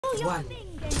One.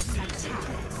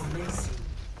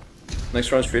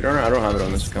 Next round speedrunner? I don't have it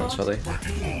on this account, sadly.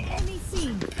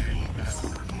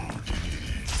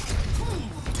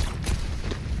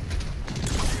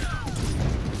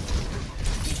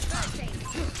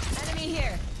 Enemy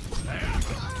here. Enemy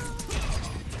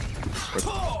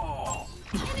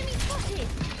spotted.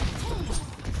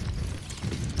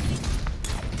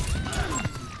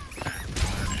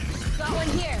 Got one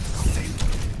here.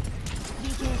 Be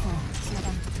careful.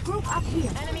 Group up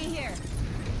here. Enemy here.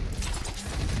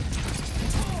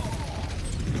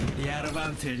 The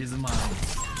advantage is mine.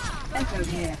 Echo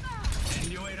here.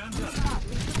 Clear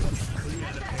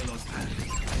the payload path.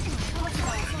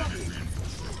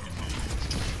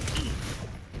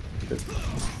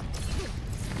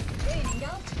 Gaining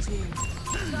altitude.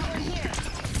 Got one here.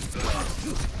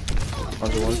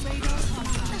 Under one.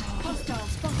 Hostile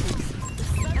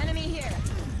spotted. Enemy here.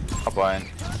 Up line.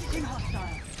 Got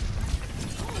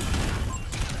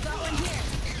one here.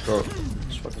 Bro,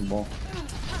 this fucking ball.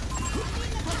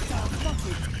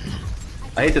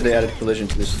 I hate that they added collision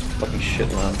to this fucking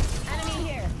shit man. Enemy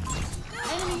here.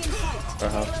 Enemy in sight. Got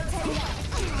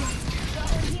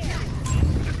one here.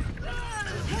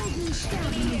 Enemy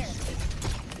here.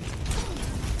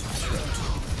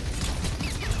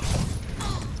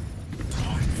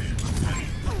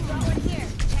 Got one here.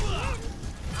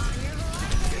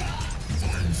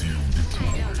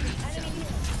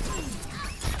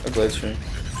 A blade stream.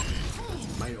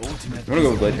 My ultimate. I'm gonna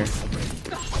go with blade here.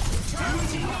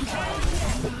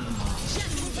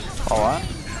 Oh, what?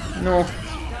 No.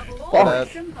 Oh.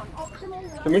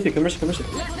 Come here, come here, come here. Let the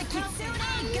Kitsune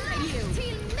guide you.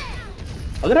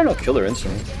 How did I not kill her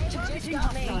instantly?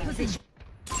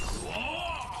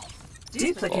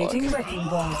 Duplicating wrecking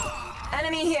ball.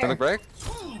 Enemy Can I here. break?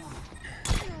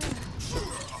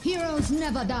 Heroes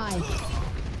never die.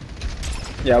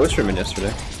 Yeah, I was streaming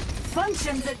yesterday.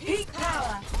 Functions at peak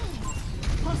power.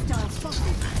 Hostile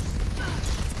spotted.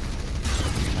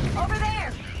 Over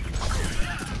there.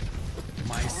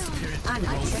 My spirit. I'm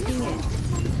checking in.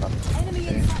 Enemy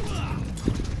in sight.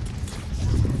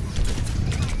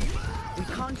 We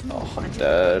can't move. Oh, I'm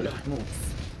dead.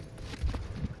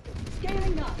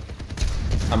 Scaling up.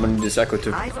 I'm gonna need this echo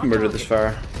to murder this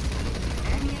fire.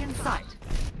 Enemy in sight.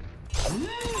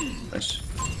 Nice.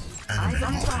 Eyes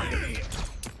on target.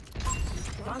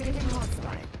 Targeting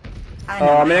hostile.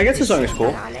 I mean, I guess this song is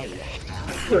cool.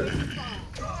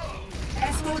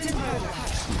 Escorted further.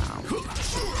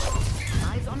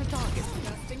 Eyes on a target.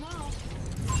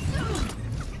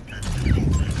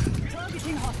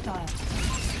 Targeting hostile.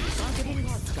 Targeting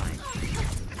hostile.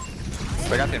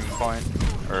 They got team point.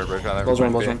 Or bridge rather. Balls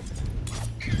one, balls one.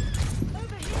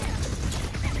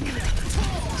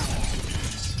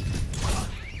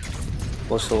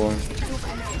 Balls still one.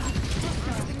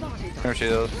 No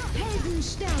shield. Helden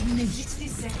sterben nicht. 60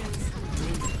 seconds.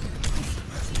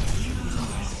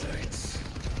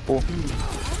 Cool.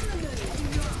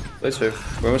 Blade's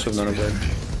safe. We must have none of blade.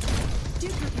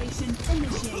 Duplication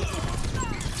initiated.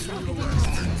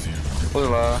 Blue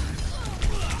low.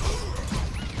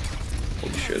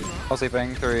 Holy shit. All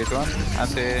sleeping. 3, 2, 1.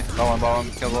 Anti. Ball,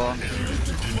 kill ball.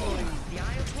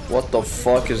 What the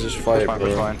fuck is this fight, Push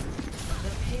bro? point.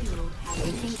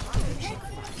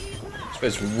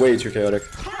 It's way too chaotic.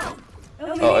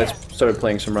 Oh, it started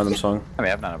playing some random song. I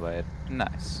mean, I've not a blade.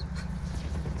 Nice.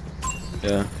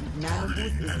 Yeah.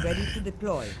 Nanoboost is ready to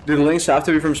deploy. Do the links have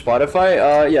to be from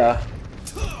Spotify? Yeah.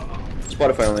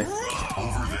 Spotify only.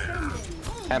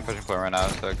 I'm pushing for it right now,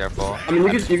 so careful. I mean, you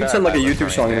could send like a YouTube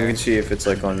song and we can see if it's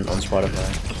like on Spotify.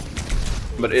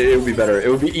 But it would be better. It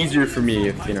would be easier for me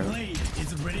if, you know. Blade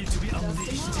is ready to be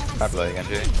unleashed. I play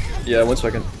Genji. Yeah, 1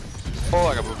 second. Oh,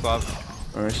 I got blue club.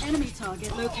 Nice. Enemy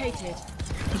target located.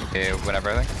 Okay,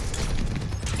 whatever, I think.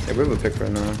 Yeah, we have a pick right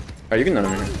now. Alright, you can none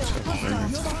of me here.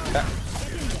 Yeah.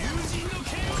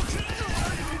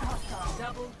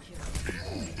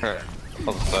 Here,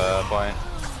 hold this point.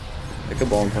 Take a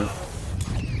ball and point.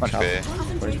 Much B.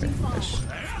 20 HP. Nice.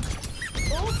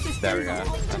 There we go.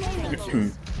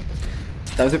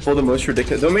 Time to pull the most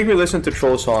ridiculous. Don't make me listen to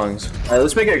troll songs. Alright,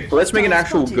 let's make an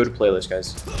actual good playlist,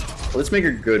 guys. Let's make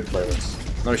a good playlist,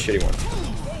 not a shitty one.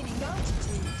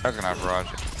 I was gonna have Raj.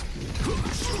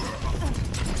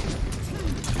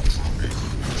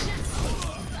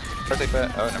 First take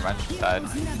bit. Oh, never mind. She died.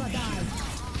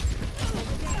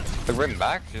 Look, bring him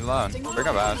back. She's alone. Bring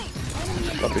her back.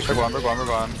 Bring one. Bring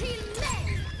one.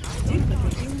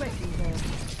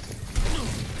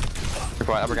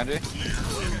 Upper Genji.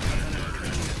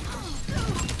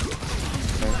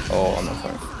 Oh, I'm not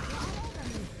fine.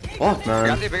 Fuck,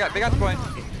 man. Big got the point.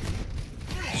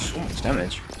 So much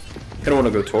damage. Kinda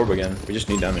wanna go Torb again. We just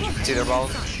need damage. See their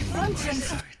balls.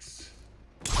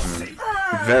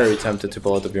 Very tempted to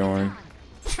pull out the Bjorn.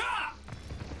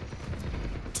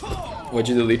 Would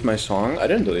you delete my song? I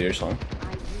didn't delete your song.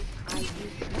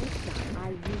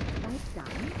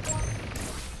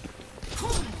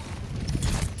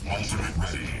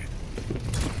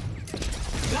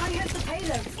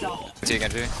 See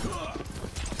Genji.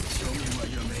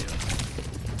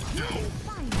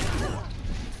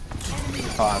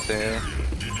 Oh, there.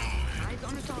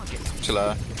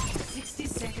 Chilla. 60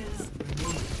 seconds.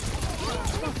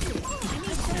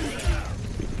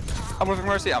 I'm looking for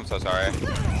mercy. I'm so sorry.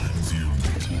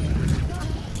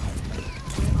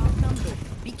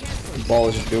 Ball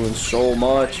is doing so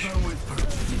much.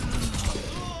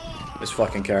 This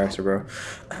fucking character, bro.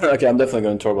 Okay, I'm definitely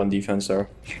going Torb on defense though.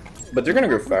 But they're gonna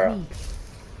go Pharah.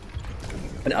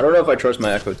 And I don't know if I trust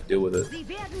my Echo to deal with it.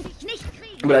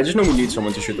 But I just know we need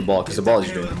someone to shoot the ball, because the ball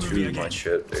is doing too much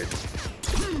shit, dude.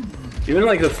 Even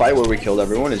like the fight where we killed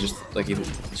everyone is just like he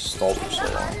stalled for so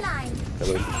long.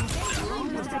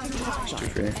 It's too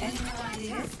free.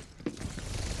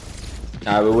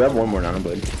 But we have one more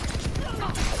Nanoblade.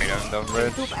 Down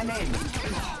bridge.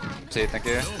 See, thank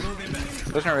you.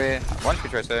 Visionary, one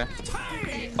speed tracer.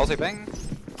 Also bang.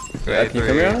 Yeah, can you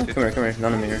come here? Come here.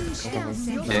 None of me here. Come.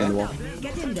 Yeah. On the wall.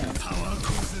 Get in there.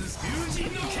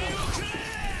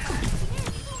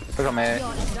 Push on me.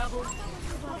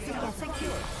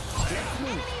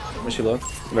 Is she low?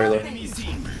 Very low.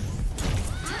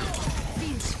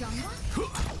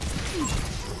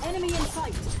 Enemy in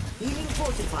sight. Healing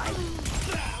fortified.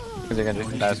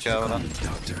 Genji. Nice kill, well done.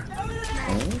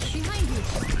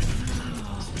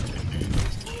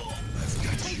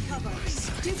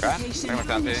 Crap, bring my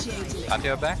anti. Anti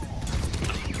up back.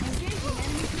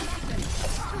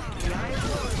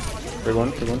 Big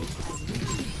one.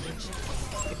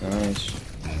 Nice.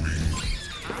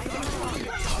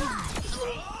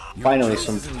 Finally,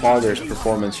 some flawless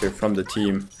performance here from the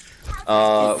team.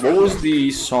 What was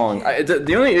the song?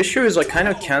 The only issue is I kind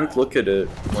of can't look at it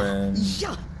when...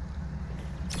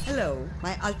 Hello,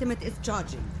 my ultimate is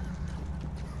charging.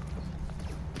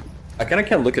 I kind of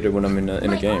can't look at it when I'm in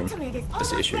a game.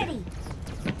 That's the issue.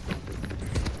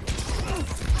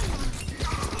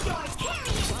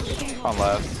 On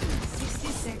left.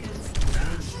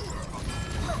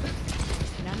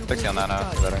 60 on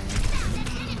Nano. Better.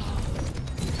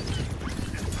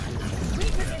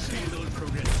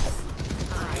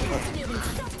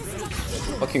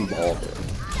 Fucking ball, bro.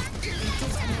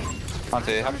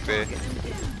 Anti, happy to be.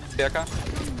 Pirka.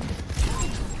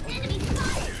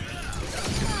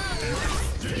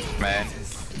 Man.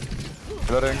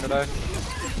 Reloading, did I?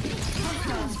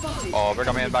 Oh, bring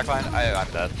on me in backline. I'm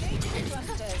dead.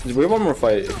 We have one more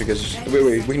fight because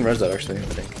wait, we can res that actually. I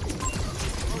think.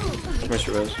 Where's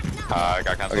your res? I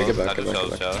got cancelled. Okay, get back. Come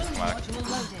back.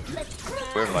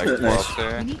 We have like 12 Nice.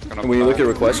 there. When you look at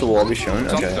requests, it will all be shown.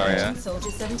 Okay. Sorry, yeah.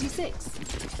 Soldier 76.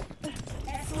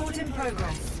 Escort in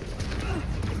progress.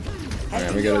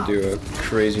 Alright, we gotta do a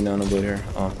crazy Nanoblade here.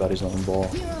 Oh, God, he's not on ball.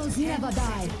 Heroes never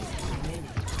die.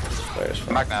 Players I'm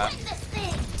fine. back now.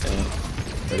 Okay.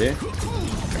 Ready?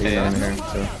 He's Yeah. down here. So.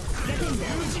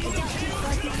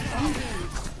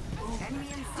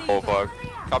 Oh, fuck.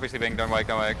 Copy sleeping, don't wake.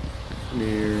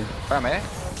 Near. Where am I?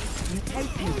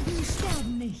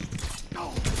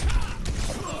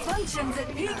 Functions at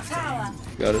peak power.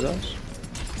 Got his ass.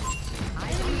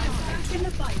 In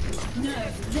the fight. No,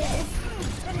 this.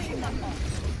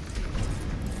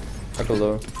 Echo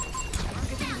low.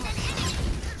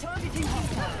 Targeting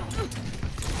hostile.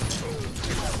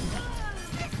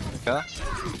 Yeah?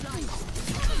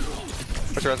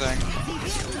 What's your thing?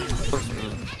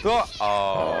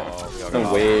 Oh,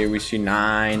 No way, we see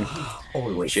 9.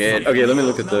 Shit. Okay, let me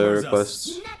look at the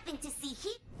requests. Nothing to see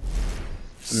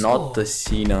here. Not the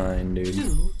C9, dude.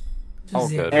 Oh,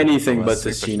 good. Anything but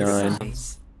the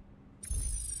C9.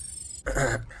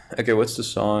 Okay, what's the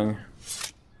song?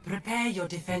 Prepare your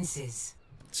defenses.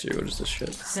 Let's see, what is this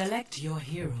shit? Select your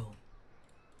hero.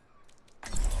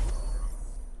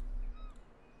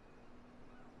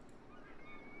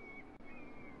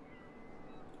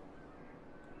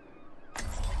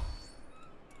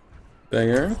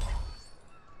 Banger.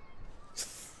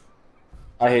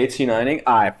 I hate C9ing.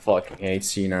 I fucking hate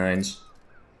C9s.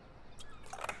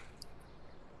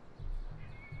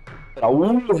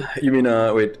 You mean,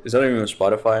 wait, is that even on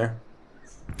Spotify?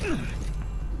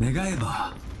 願え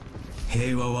ば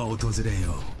平和は訪れ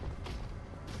よ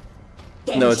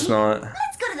No, it's not.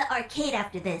 Let's go to the arcade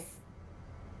after this.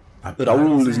 But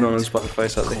Raul is not on Spotify,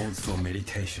 sadly. calls for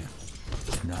meditation,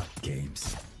 not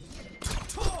games.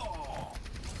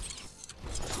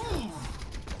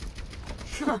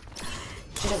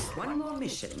 Just one more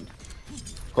mission.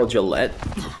 Called Gillette.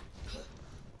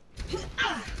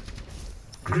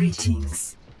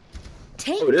 Greetings.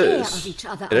 Take Oh, it care is. of each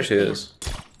other. It actually is.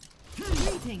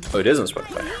 Oh, it is on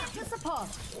Spotify. To support.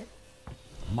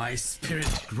 My spirit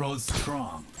grows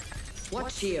strong.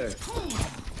 Watch here.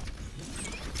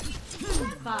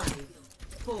 5,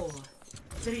 4,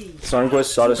 3. Song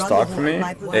Quest saw the stock for me.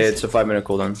 It's a 5-minute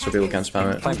cooldown, so people can't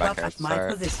spam it. Playing back Up here. at my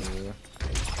Sorry. position.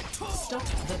 Stop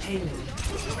the payload.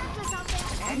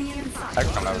 I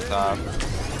can come over top.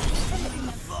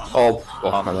 Oh,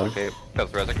 my bad. Okay. Kill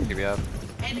through. I can keep you up.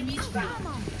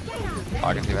 Oh,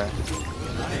 I can see that.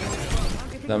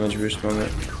 Damage boost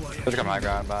moment. Let's come high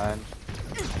ground behind.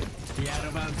 The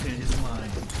adamantine is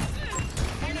mine.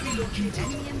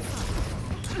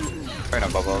 Right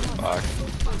on bubbles. Fuck.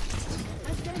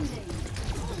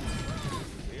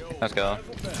 Let's go.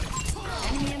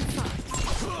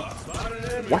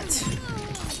 What?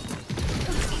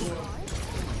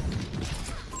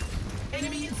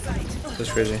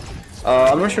 That's crazy.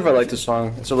 I'm not sure if I like this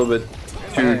song. It's a little bit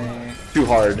too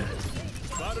hard. A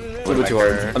little bit too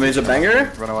hard. I mean, it's a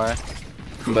banger, Run away.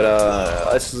 but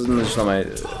it's just not my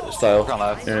style. Come on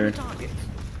left. You know what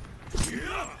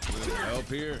Help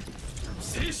here.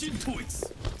 Station points.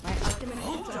 My ultimate is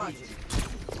charging.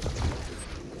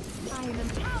 I am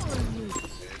empowering you.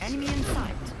 Enemy in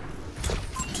sight.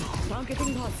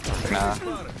 Targeting hostile. Nah.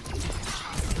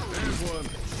 I mean?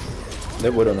 They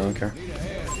wouldn't, I don't care.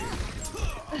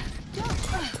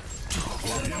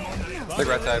 Look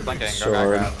right side, flanking. So Go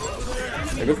hard. ground.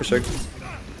 I go for 6.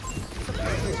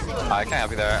 I can't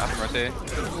help you there. After Mercy.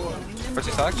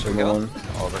 Mercy sucks. So Kill. one.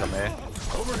 Oh, over to me.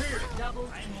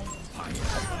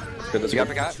 Good, that's You got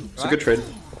good. pick out? It's a good trade.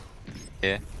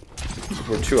 Yeah.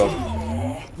 We're 2 up.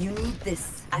 You need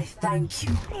this. I thank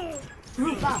you.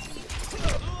 Group up.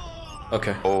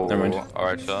 Okay, Oh, never mind.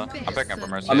 alright, chill. I'm picking up for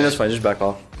Mercy. I mean, that's fine, just back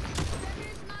off.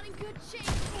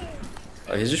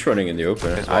 He's just running in the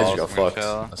open. His I just walls, got I'm gonna fucked.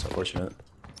 chill. That's unfortunate.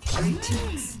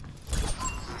 Greetings.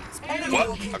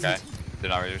 What? Okay. Did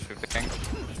not really shoot the king.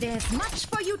 There's much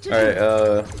for you to do. Alright,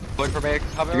 Look for me.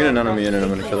 you're gonna nano me in and I'm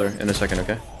gonna kill her in a second,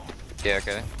 okay? Yeah,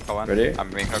 okay. Go on. Ready? I'm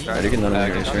being hooked right. Alright, you can nano me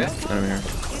Okay, here, okay. nano me here.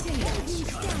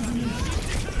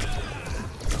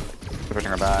 Pushing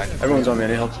her back. Everyone's on me, I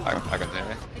need help. I can see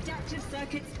it. Adaptive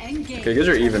circuits engaged. Okay, you guys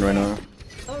are even right now.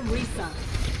 Orisa.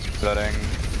 Floating.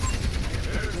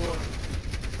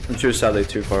 I'm too sadly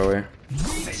too far away.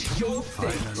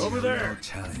 Over there.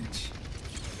 Challenge.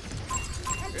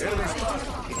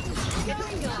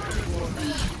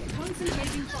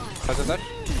 Concentrating fire. How's it that?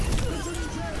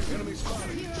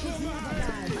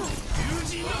 I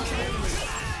see an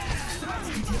enemy.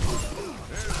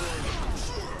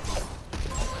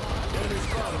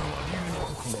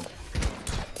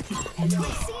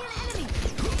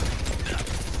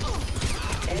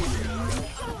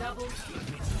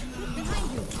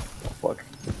 Fuck.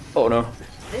 Oh no.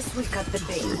 This will cut the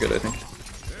bait. We're good, I think.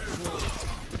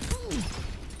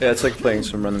 Yeah, it's like playing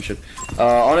some random shit.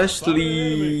 Honestly...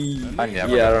 Yeah, Yeah, I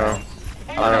don't know.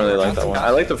 I don't really like that one. I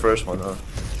like the first one though.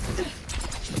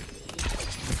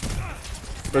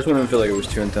 First one didn't feel like it was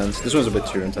too intense. This one's a bit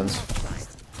too intense.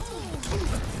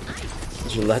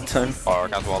 Is your lead time? Oh, our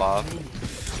cast walled off.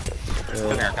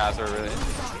 Hitting our caster, really.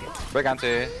 Big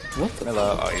anti. What?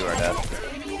 Hello. Oh, you are dead.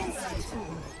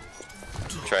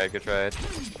 Trade, good trade.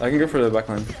 I can go for the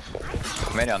backline.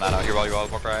 Mania on that out. You're all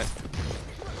walk right.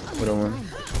 We don't win.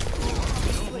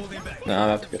 Nah, I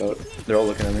have to get out. They're all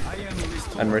looking at me.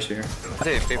 And Mercy here.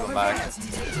 Anti, people back.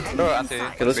 No, anti.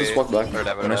 Okay, let's just walk back. Or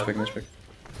dead, Oh, nice pick, nice pick.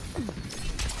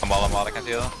 I'm wall, I can't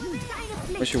heal.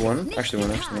 Mercy won? Actually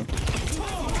won, actually.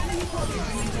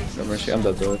 Got Mercy. I'm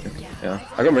dead though, I think. Yeah.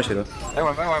 I got Mercy though. Hey,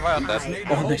 wait, I'm dead.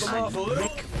 Oh, nice.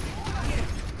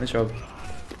 Nice job.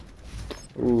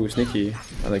 Ooh, sneaky.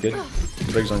 I like it.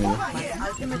 The brig's on you. My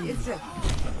ultimate is ready.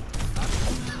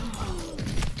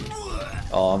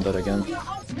 Oh, I'm dead again.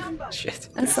 Shit.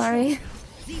 I'm sorry.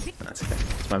 That's okay.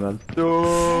 It's my bad.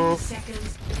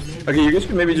 Okay, you guys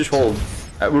can maybe just hold.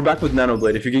 We're back with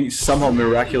Nanoblade. If you can somehow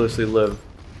miraculously live,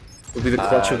 it'll be the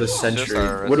clutch of the Just century.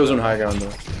 our Widow's on high ground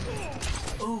though.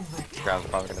 Crowd's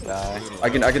probably gonna die. I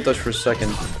can touch for a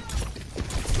second.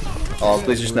 Oh,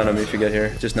 please just nano me if you get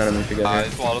here. Just nano me if you get here.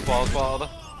 It's walled.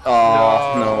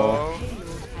 Oh, no.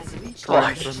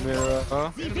 Fuck.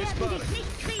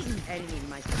 Enemy in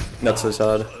my That's so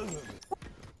sad.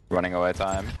 Running away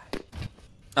time.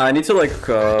 I need to like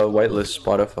whitelist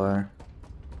Spotify.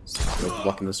 Like,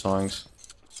 blocking the songs.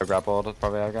 So grappled, it's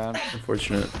probably our guy.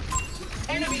 Unfortunate.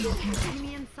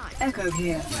 Echo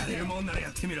here.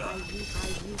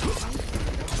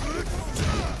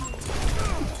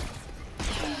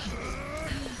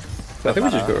 I think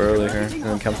we just go early here and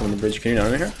then camp on the bridge. Can you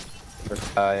nano here?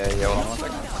 Yeah, hold on 1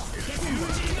 second.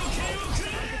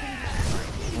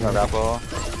 No grapple.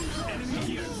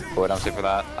 Oh, I don't see for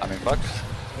that. I mean, fuck.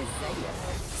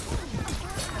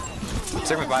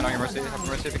 Sigma's blind on your mercy. Have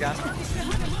mercy if you can.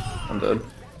 I'm dead.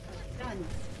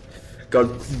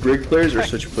 God, brig players are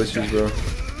such pussies, bro.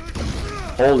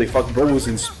 Holy fuck, bro was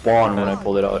in spawn when I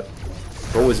pulled it out.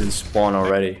 Bro was in spawn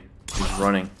already. He's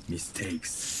running.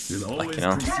 Mistakes will Like, always you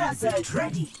know. Terra surge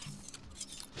ready.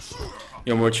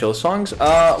 You know, more chill songs?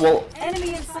 Well,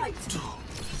 Enemy in sight.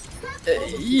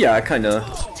 yeah, kinda.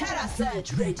 Terra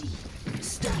surge ready.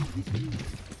 Stand with me.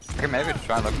 I can maybe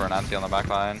try and look for an anti on the back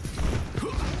line.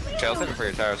 Chill, save it for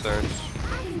your Terra Surge.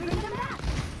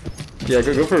 Yeah,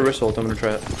 go for a wrist ult, I'm gonna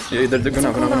try it. Yeah, they're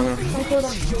gonna.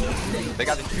 They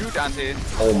got a huge anti.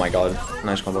 Oh my god.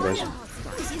 Nice combo, guys.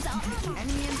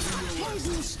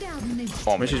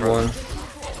 Oh, Mercy's one.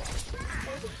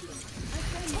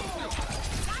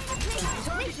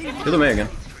 Do the May again.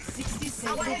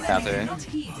 Anti.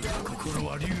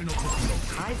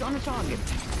 Eyes on a target.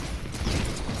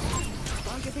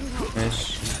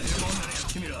 Nice.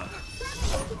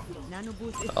 Nano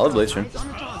boost is I'll have blade soon. on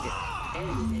a target.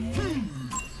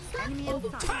 Enemy in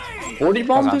sight. 40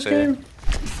 bomb this That's game?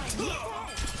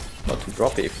 About to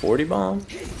drop a 40 bomb.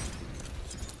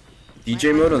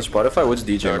 DJ mode on Spotify? What's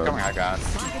DJ They're mode? coming high gas.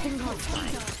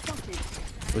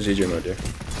 What's DJ mode do?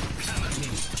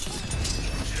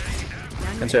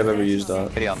 Can't say I've ever used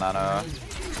that. Pity on Nano.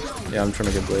 Yeah, I'm trying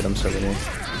to get blade, I'm 70.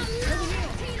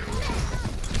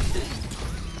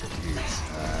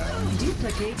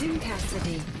 Duplicating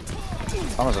Cassidy.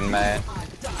 Almost in May.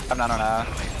 I'm Nano now.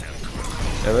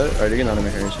 Yeah, but alright, you can anime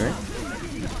here, sorry.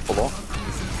 Bubble.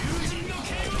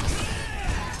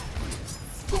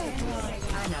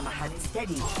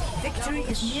 Steady. Victory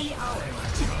is nearly ours.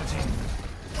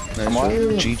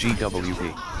 Nice.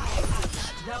 GGWP.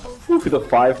 Ooh, the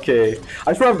 5k.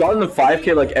 I swear I've gotten the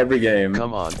 5k like every game.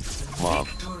 Come on, Mom.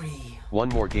 One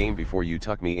more game before you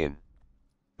tuck me in.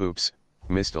 Oops.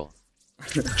 Mistle.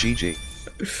 GG.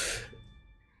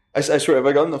 I swear, have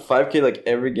I gotten the 5k like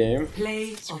every game?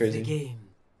 Play of crazy. the game.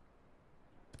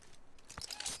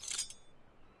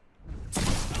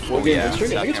 What game? Yeah, It's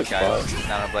really, I think it's okay. 5.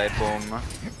 Nano Blade, boom.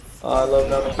 Oh, I love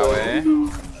Nano Blade.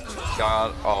 Away.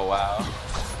 God, oh wow.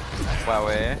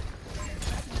 Wowie.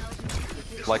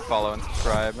 Like, follow, and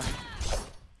subscribe.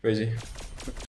 Crazy.